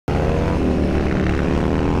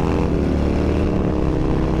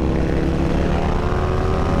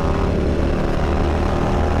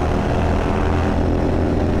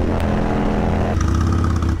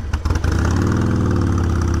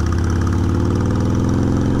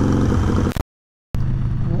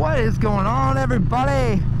going on,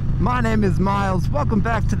 everybody? My name is Miles. Welcome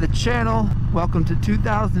back to the channel. Welcome to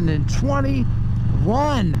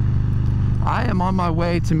 2021. I am on my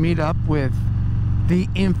way to meet up with the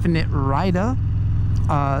Infinit Ryda.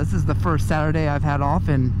 This is the first Saturday I've had off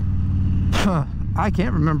in I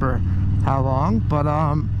can't remember how long, but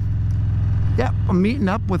yeah, I'm meeting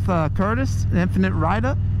up with Curtis, the Infinit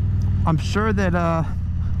Ryda. I'm sure that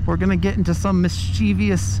we're gonna get into some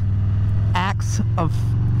mischievous acts of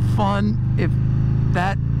fun, if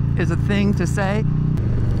that is a thing to say.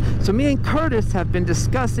 So me and Curtis have been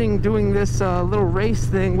discussing doing this little race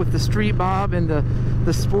thing with the Street Bob and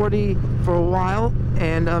the Sporty for a while,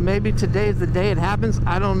 and maybe today is the day it happens.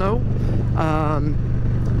 I don't know.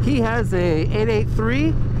 He has a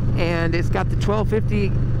 883 and it's got the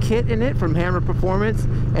 1250 kit in it from Hammer Performance,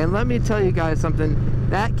 and let me tell you guys something,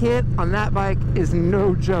 that kit on that bike is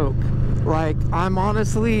no joke. Like, I'm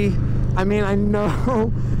honestly, I mean, I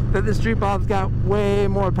know that the Street Bob's got way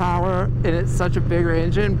more power and it's such a bigger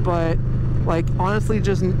engine, but like, honestly,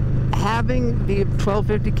 just having the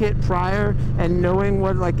 1250 kit prior and knowing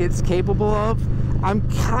what like it's capable of, I'm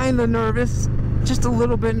kind of nervous, just a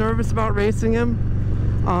little bit nervous about racing him.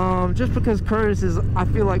 Just because Curtis is, I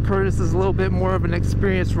feel like Curtis is a little bit more of an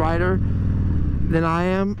experienced rider than I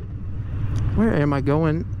am. Where am I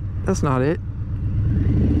going? That's not it.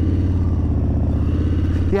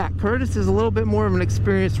 Yeah, Curtis is a little bit more of an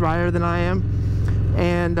experienced rider than I am,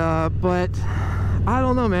 and but I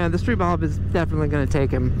don't know, man. The Street Bob is definitely going to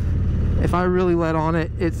take him. If I really let on it,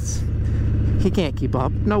 he can't keep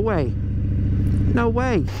up. No way. No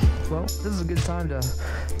way. Well, this is a good time to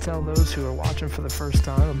tell those who are watching for the first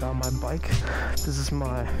time about my bike. This is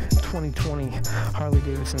my 2020 Harley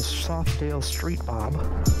Davidson Softail Street Bob.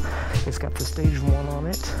 It's got the Stage 1 on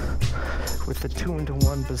it with the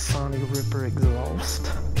 2-in-1 Bassani Ripper exhaust.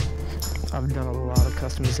 I've done a lot of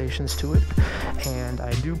customizations to it, and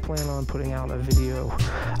I do plan on putting out a video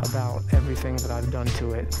about everything that I've done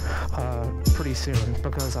to it pretty soon,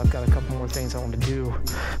 because I've got a couple more things I want to do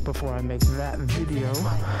before I make that video.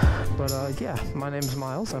 But yeah, my name is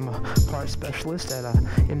Miles. I'm a parts specialist at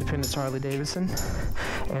Independence Harley Davidson,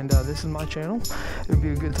 and this is my channel. It would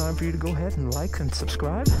be a good time for you to go ahead and like and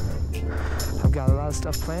subscribe. I've got a lot of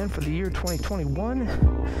stuff planned for the year 2021,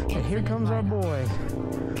 and here comes our boy.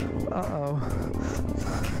 Uh-oh.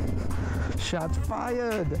 Shots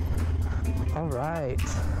fired. All right.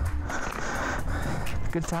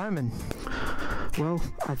 Good timing. Well,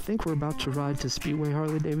 I think we're about to ride to Speedway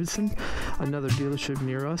Harley Davidson, another dealership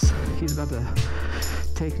near us. He's about to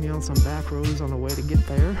take me on some back roads on the way to get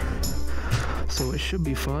there, so it should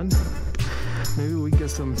be fun. Maybe we get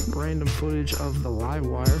some random footage of the live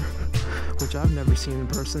wire, which I've never seen in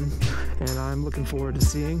person, and I'm looking forward to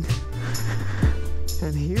seeing.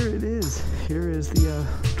 And here it is. Here is the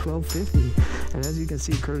 1250, and as you can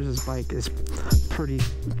see, Curtis's bike is pretty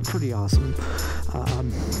awesome.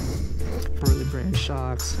 Burley brand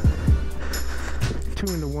shocks,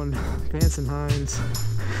 2-in-1 Vance & Hines.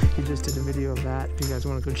 He just did a video of that if you guys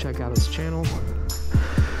want to go check out his channel.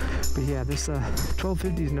 But yeah, this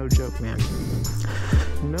 1250 is no joke, man.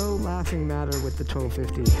 No laughing matter with the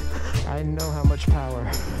 1250. I know how much power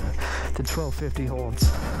the 1250 holds,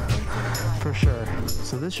 for sure.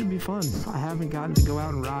 So this should be fun. I haven't gotten to go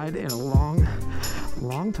out and ride in a long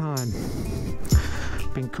time.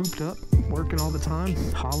 Been cooped up, working all the time,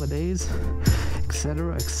 holidays,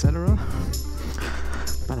 etc., etc.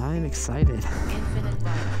 But I am excited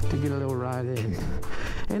to get a little ride in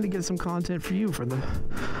and to get some content for you for the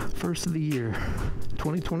first of the year,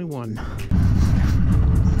 2021.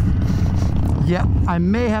 Yep, I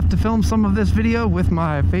may have to film some of this video with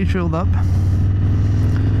my face shield up,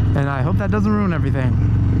 and I hope that doesn't ruin everything.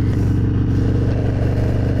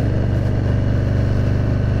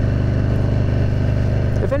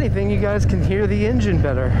 If anything, you guys can hear the engine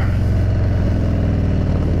better.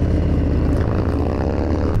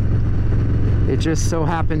 It just so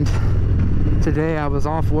happened today I was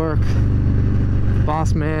off work.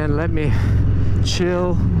 Boss man let me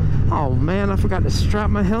chill. Oh man, I forgot to strap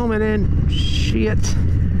my helmet in. Shit.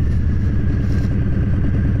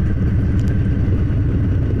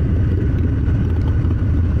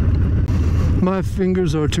 My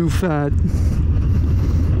fingers are too fat.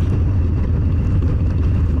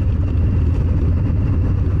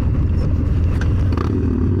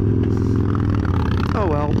 Oh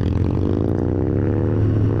well.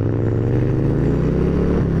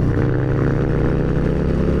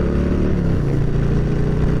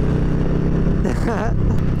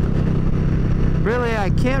 Really, I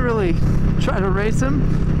can't really try to race him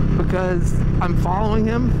because I'm following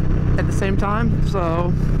him at the same time,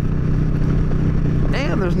 so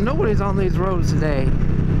Damn, there's nobody's on these roads today.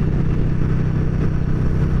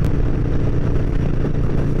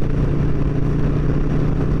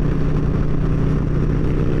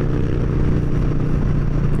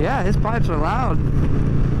 Yeah, his pipes are loud.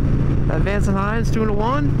 That Vance & Hines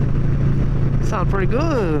 2-in-1 sound pretty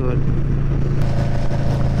good.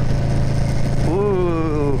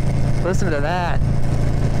 Ooh, listen to that.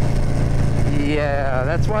 Yeah,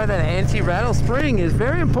 that's why that anti-rattle spring is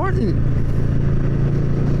very important.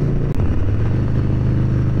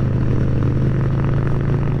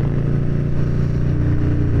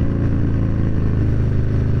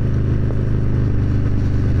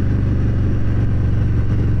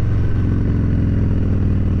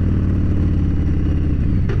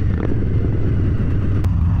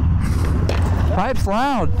 Pipe's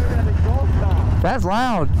loud. That's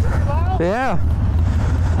loud. Yeah.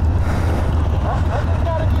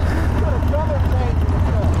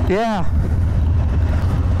 Yeah.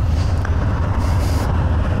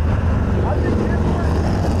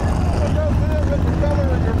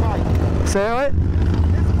 Say what?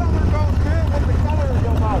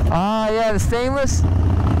 Ah, yeah, the stainless.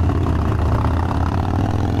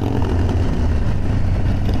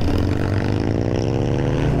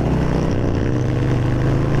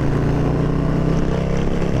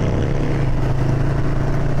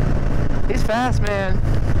 He's fast, man.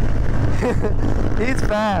 He's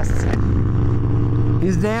fast.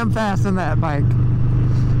 He's damn fast on that bike.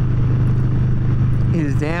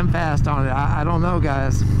 He's damn fast on it. I don't know,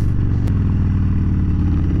 guys.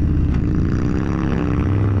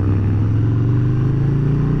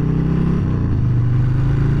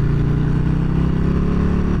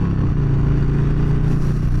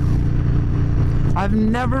 I've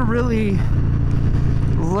never really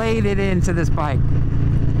laid it into this bike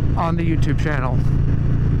on the YouTube channel.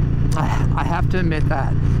 I have to admit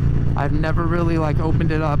that. I've never really like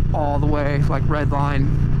opened it up all the way, like redline.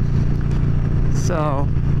 So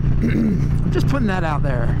I'm just putting that out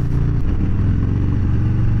there.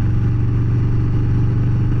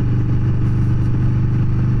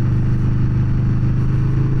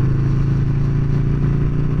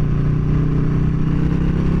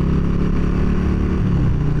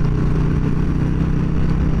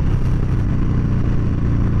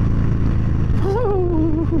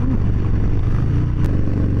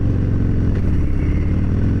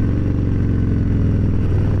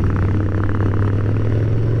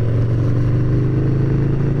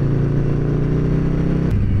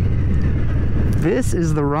 This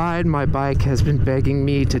is the ride my bike has been begging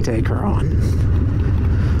me to take her on.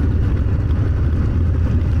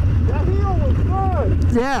 That heel was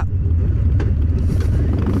good. Yeah.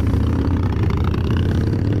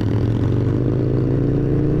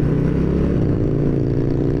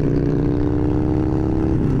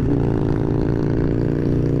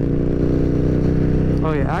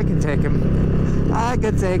 Oh yeah, I can take him. I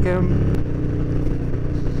can take him.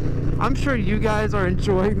 I'm sure you guys are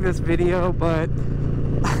enjoying this video, but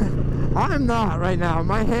I'm not right now.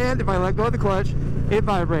 My hand, if I let go of the clutch, it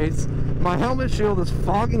vibrates. My helmet shield is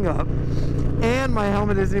fogging up, and my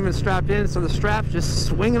helmet isn't even strapped in, so the strap's just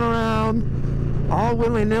swinging around all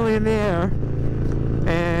willy-nilly in the air.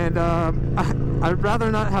 And I'd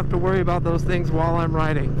rather not have to worry about those things while I'm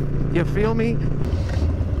riding. You feel me?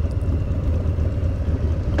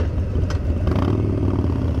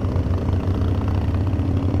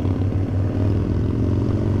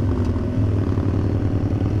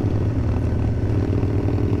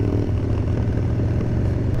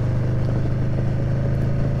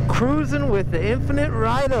 Cruising with the Infinit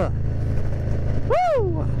Ryda.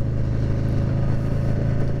 Woo!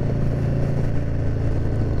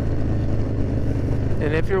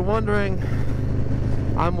 And if you're wondering,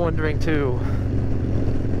 I'm wondering too.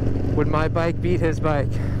 Would my bike beat his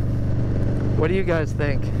bike? What do you guys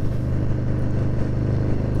think?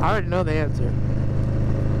 I already know the answer.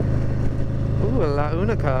 Ooh, La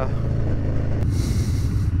Unica.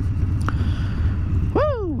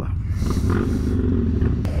 Woo!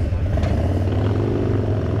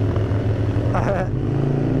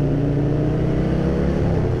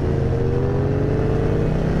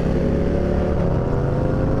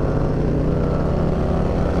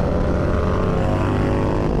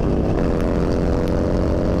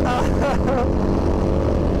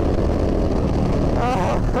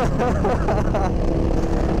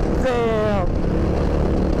 Damn.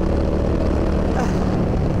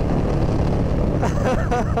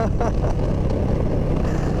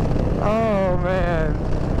 Oh man,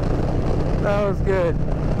 that was good.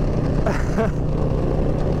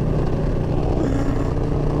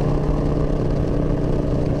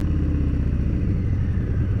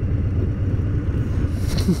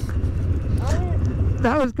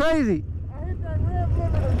 That was crazy. I hit that rev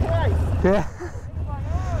limiter twice. Yeah.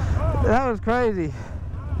 Oh. That was crazy.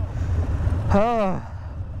 Oh.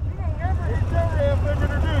 You don't ever hit your rev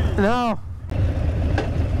limiter, do you? No.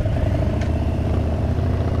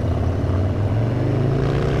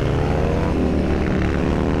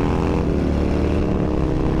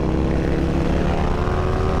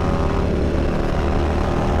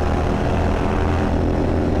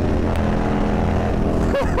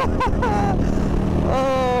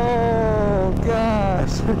 Oh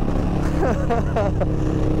gosh.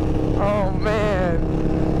 Oh man.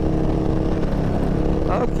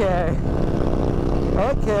 Okay.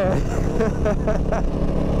 Okay.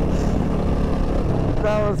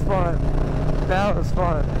 That was fun. That was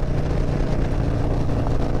fun.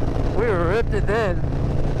 We ripped it then.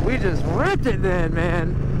 We just ripped it then,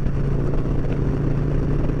 man.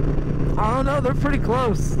 I don't know, they're pretty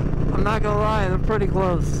close. I'm not gonna lie, they're pretty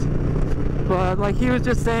close. But like he was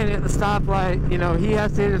just saying at the stoplight, you know, he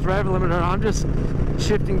has to hit his rev limiter. I'm just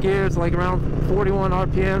shifting gears like around 41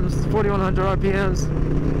 RPMs, 4100 RPMs.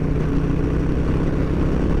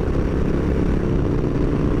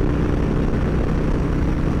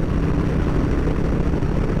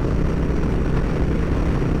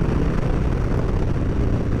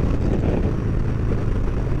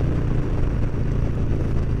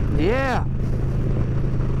 Yeah.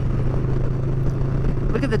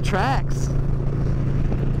 Look at the tracks.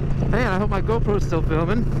 Man, I hope my GoPro's still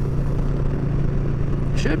filming.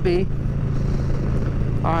 Should be.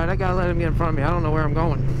 Alright, I gotta let him get in front of me. I don't know where I'm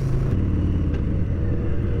going.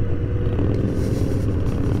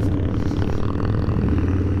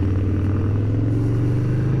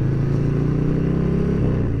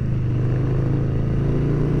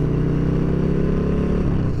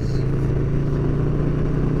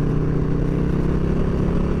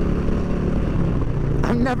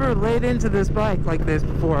 I've never laid into this bike like this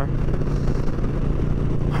before.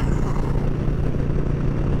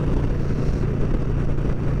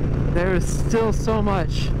 There is still so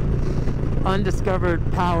much undiscovered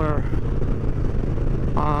power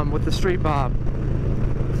with the Street Bob.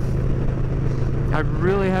 I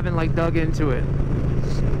really haven't like dug into it,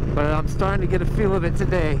 but I'm starting to get a feel of it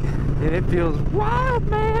today, and it feels wild,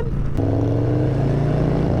 man.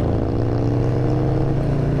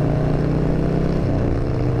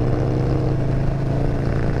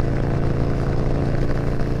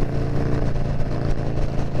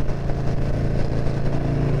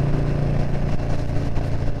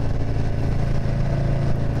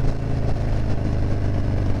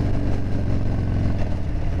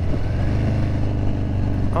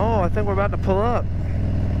 I think we're about to pull up.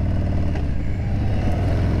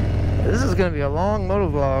 This is gonna be a long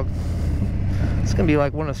motovlog. It's gonna be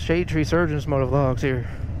like one of Shade Tree Surgeon's motovlogs here.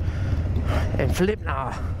 And flip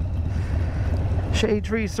nah. Shade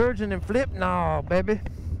Tree Surgeon and flip nah, baby.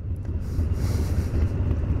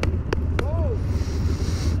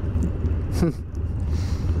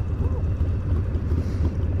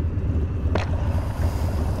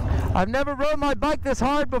 I've never rode my bike this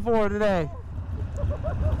hard before today.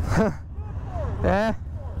 Yeah.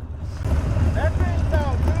 That thing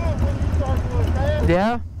sounds good when you start going fast.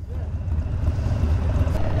 Yeah.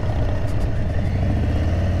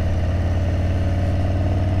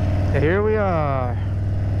 Here we are.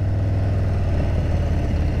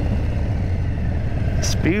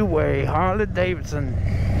 Speedway Harley Davidson.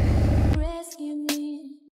 Rescue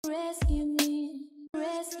me, rescue me,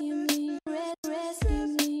 rescue me, rescue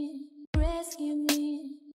me, rescue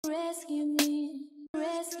me, rescue me,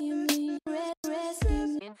 rescue me, rescue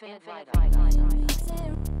me. Infinite Ryda.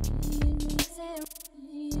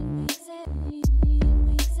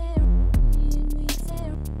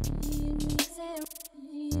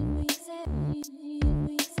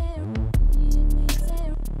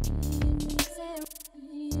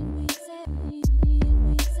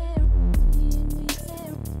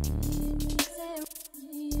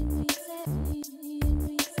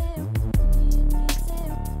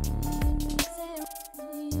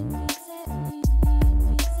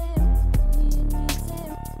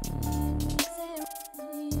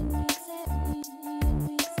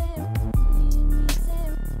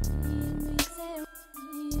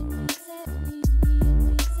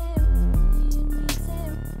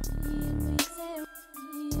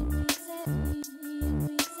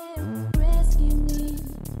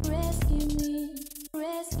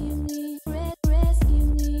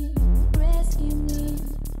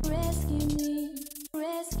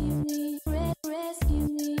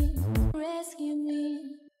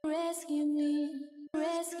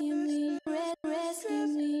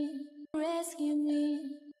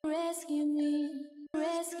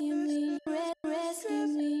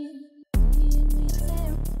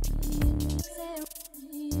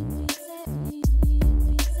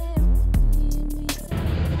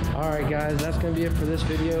 Alright guys, that's going to be it for this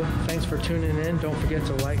video. Thanks for tuning in. Don't forget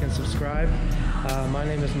to like and subscribe. My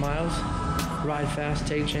name is Miles. Ride fast,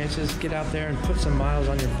 take chances, get out there and put some miles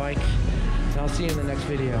on your bike. And I'll see you in the next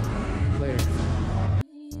video. Later.